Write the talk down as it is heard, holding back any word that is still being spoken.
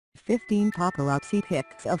15 paparazzi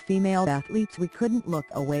pics of female athletes we couldn't look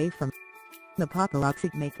away from. The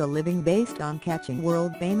paparazzi make a living based on catching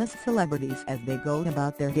world-famous celebrities as they go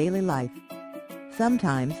about their daily life.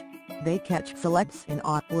 Sometimes, they catch celebs in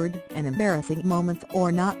awkward and embarrassing moments or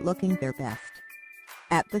not looking their best.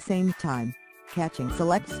 At the same time, catching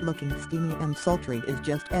celebs looking steamy and sultry is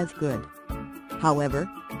just as good. However,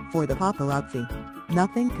 for the paparazzi,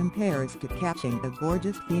 nothing compares to catching a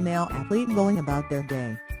gorgeous female athlete going about their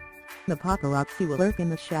day. The paparazzi will lurk in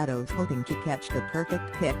the shadows hoping to catch the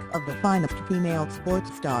perfect pic of the finest female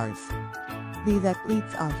sports stars. These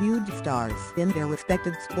athletes are huge stars in their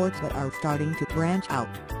respective sports but are starting to branch out.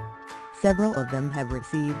 Several of them have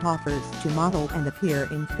received offers to model and appear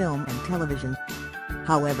in film and television.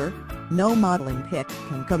 However, no modeling pic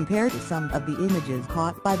can compare to some of the images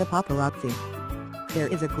caught by the paparazzi. There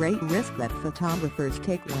is a great risk that photographers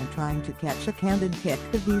take when trying to catch a candid pic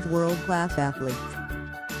of these world-class athletes.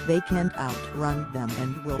 They can't outrun them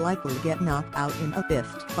and will likely get knocked out in a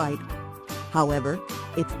fist fight. However,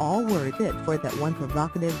 it's all worth it for that one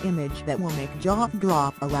provocative image that will make jaws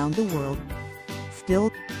drop around the world.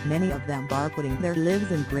 Still, many of them are putting their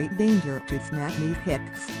lives in great danger to snap these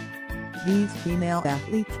pics. These female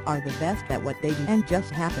athletes are the best at what they do and just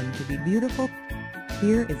happen to be beautiful.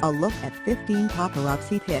 Here is a look at 15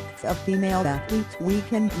 paparazzi pics of female athletes we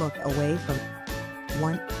can look away from.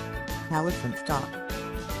 1. Alison Stock.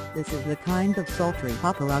 This is the kind of sultry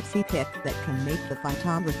paparazzi pic that can make the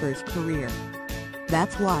photographer's career.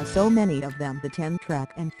 That's why so many of them attend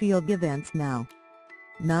track and field events now.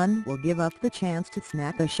 None will give up the chance to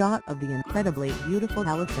snap a shot of the incredibly beautiful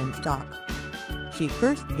Alison Stock. She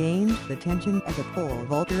first gained attention as a pole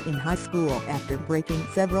vaulter in high school after breaking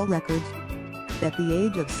several records. At the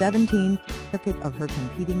age of 17, a pic of her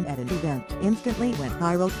competing at an event instantly went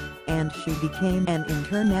viral, and she became an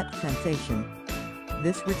internet sensation.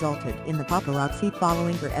 This resulted in the paparazzi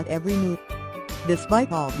following her at every move.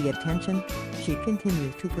 Despite all the attention, she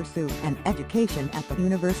continues to pursue an education at the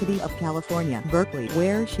University of California, Berkeley,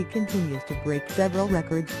 where she continues to break several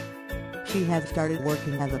records. She has started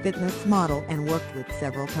working as a fitness model and worked with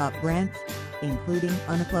several top brands, including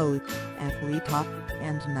Unclothed, Athlete Talk,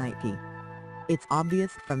 and Nike. It's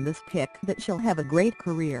obvious from this pic that she'll have a great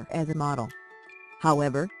career as a model.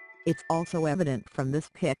 However, it's also evident from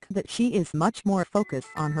this pic that she is much more focused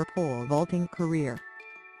on her pole vaulting career.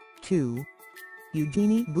 2.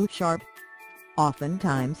 Eugenie Bouchard.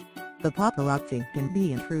 Oftentimes, the paparazzi can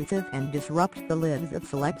be intrusive and disrupt the lives of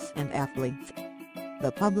celebs and athletes.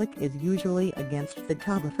 The public is usually against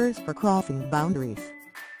photographers for crossing boundaries.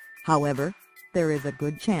 However, there is a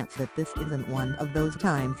good chance that this isn't one of those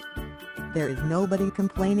times. There is nobody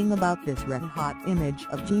complaining about this red-hot image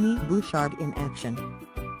of Eugenie Bouchard in action.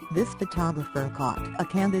 This photographer caught a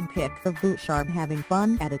candid pic of Bouchard having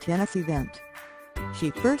fun at a tennis event.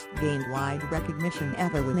 She first gained wide recognition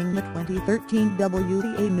after winning the 2013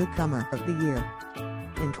 WTA Newcomer of the Year.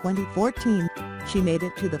 In 2014, she made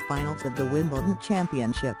it to the finals of the Wimbledon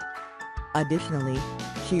Championship. Additionally,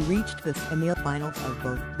 she reached the semi-finals of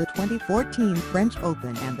both the 2014 French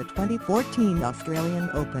Open and the 2014 Australian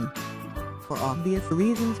Open. For obvious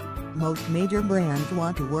reasons, most major brands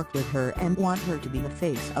want to work with her and want her to be the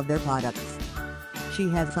face of their products. She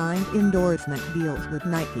has signed endorsement deals with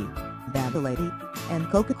Nike, Paparazzi, and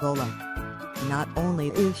Coca-Cola. Not only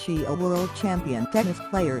is she a world champion tennis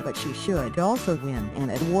player, but she should also win an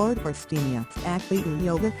award for steamiest athlete in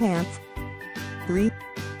yoga pants. 3.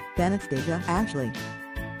 Anastasia Ashley.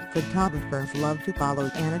 Photographers love to follow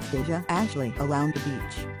Anastasia Ashley around the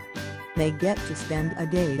beach. They get to spend a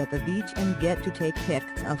day at the beach and get to take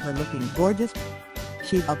pics of her looking gorgeous.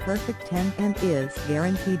 She's a perfect 10 and is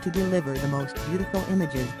guaranteed to deliver the most beautiful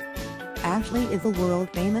images. Ashley is a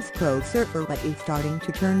world-famous pro surfer but is starting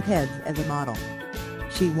to turn heads as a model.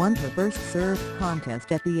 She won her first surf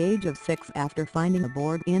contest at the age of 6 after finding a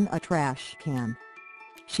board in a trash can.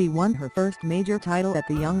 She won her first major title at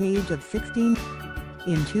the young age of 16.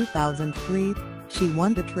 In 2003, she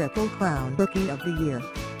won the Triple Crown Rookie of the Year.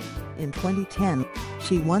 In 2010,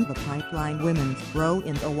 she won the Pipeline Women's Pro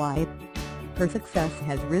in Hawaii. Her success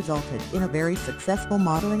has resulted in a very successful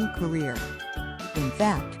modeling career. In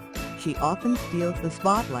fact, she often steals the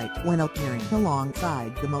spotlight when appearing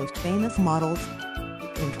alongside the most famous models.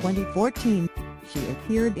 In 2014, she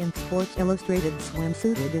appeared in Sports Illustrated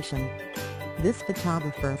Swimsuit Edition. This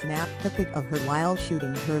photographer snapped a pic of her while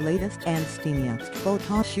shooting her latest and steamiest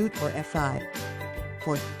photo shoot for SI.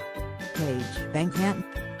 4. Paige VanZant.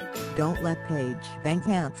 Don't let Paige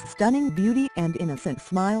VanZant's stunning beauty and innocent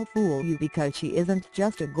smile fool you, because she isn't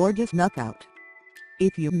just a gorgeous knockout.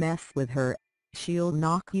 If you mess with her, she'll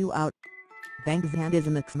knock you out. Banks is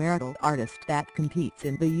a mixed-martial artist that competes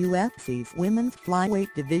in the UFC's women's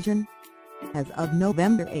flyweight division. As of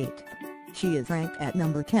November 8, she is ranked at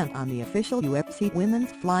number 10 on the official UFC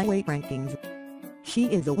women's flyweight rankings. She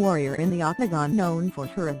is a warrior in the octagon known for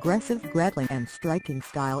her aggressive grappling and striking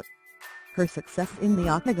style. Her success in the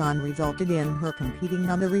octagon resulted in her competing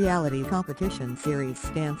on the reality competition series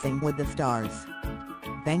Dancing with the Stars.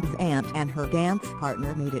 Banks' aunt and her dance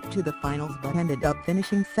partner made it to the finals but ended up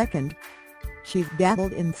finishing second. She's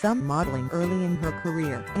dabbled in some modeling early in her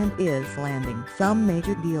career and is landing some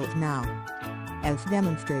major deals now. As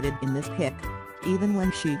demonstrated in this pic, even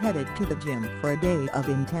when she headed to the gym for a day of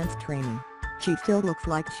intense training, she still looks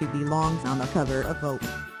like she belongs on the cover of Vogue.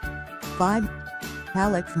 5.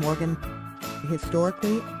 Alex Morgan.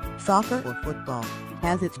 Historically, soccer or football,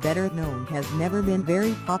 as it's better known, has never been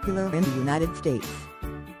very popular in the United States.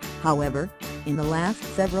 However, in the last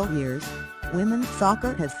several years, women's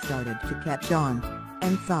soccer has started to catch on,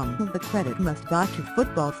 and some of the credit must go to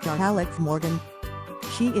football star Alex Morgan.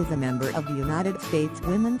 She is a member of the United States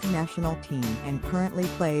women's national team and currently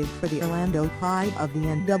plays for the Orlando Pride of the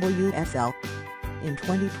NWSL. In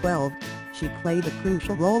 2012, she played a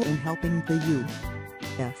crucial role in helping the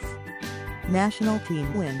U.S. national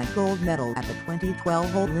team win a gold medal at the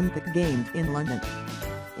 2012 Olympic Games in London.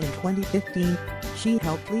 In 2015, she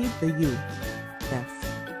helped lead the U.S.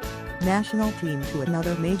 national team to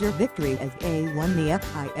another major victory as they won the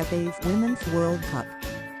FIFA's Women's World Cup.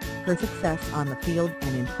 Her success on the field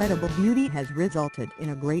and incredible beauty has resulted in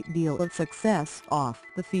a great deal of success off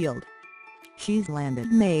the field. She's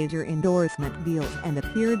landed major endorsement deals and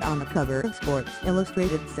appeared on the cover of Sports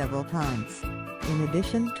Illustrated several times, in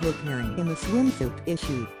addition to appearing in the swimsuit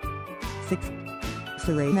issue. 6.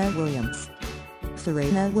 Serena Williams.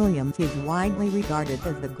 Serena Williams is widely regarded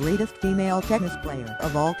as the greatest female tennis player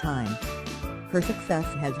of all time. Her success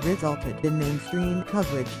has resulted in mainstream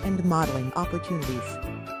coverage and modeling opportunities.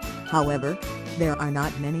 However, there are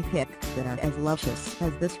not many pics that are as luscious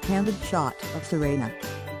as this candid shot of Serena.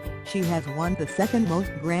 She has won the second most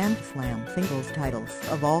Grand Slam singles titles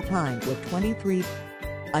of all time with 23.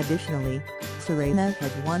 Additionally, Serena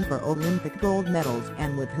has won 4 Olympic gold medals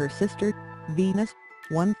and with her sister, Venus,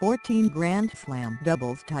 won 14 Grand Slam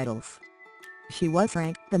doubles titles. She was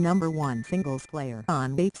ranked the #1 singles player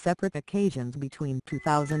on 8 separate occasions between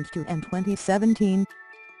 2002 and 2017.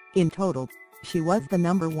 In total, she was the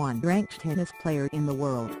 #1 ranked tennis player in the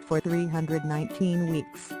world for 319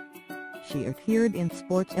 weeks. She appeared in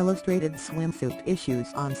Sports Illustrated swimsuit issues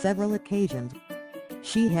on several occasions.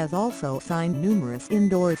 She has also signed numerous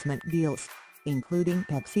endorsement deals, including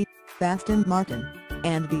Pepsi, Aston Martin,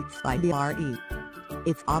 and Beats by Dre.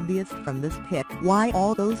 It's obvious from this pic why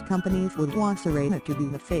all those companies would want Serena to be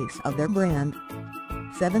the face of their brand.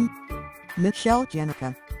 7. Michelle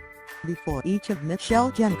Jenica. Before each of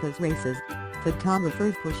Michelle Jenica's races,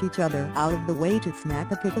 photographers push each other out of the way to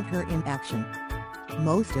snap a pic of her in action.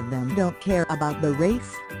 Most of them don't care about the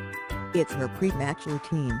race. It's her pre-match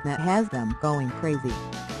routine that has them going crazy.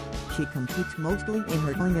 She competes mostly in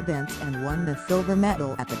hurdling events and won the silver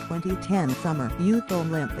medal at the 2010 Summer Youth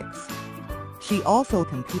Olympics. She also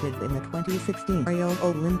competed in the 2016 Rio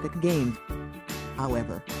Olympic Games.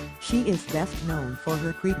 However, she is best known for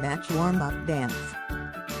her pre-match warm-up dance.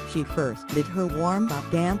 She first did her warm-up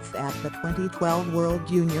dance at the 2012 World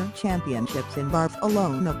Junior Championships in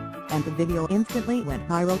Barcelona, and the video instantly went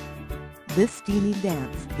viral. This steamy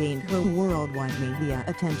dance gained her worldwide media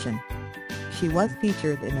attention. She was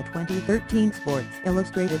featured in the 2013 Sports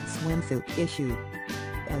Illustrated swimsuit issue.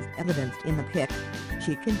 As evidenced in the pic,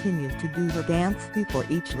 she continues to do her dance before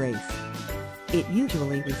each race. It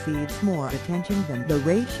usually receives more attention than the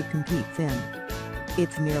race she competes in.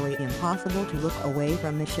 It's nearly impossible to look away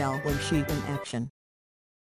from Michelle when she's in action.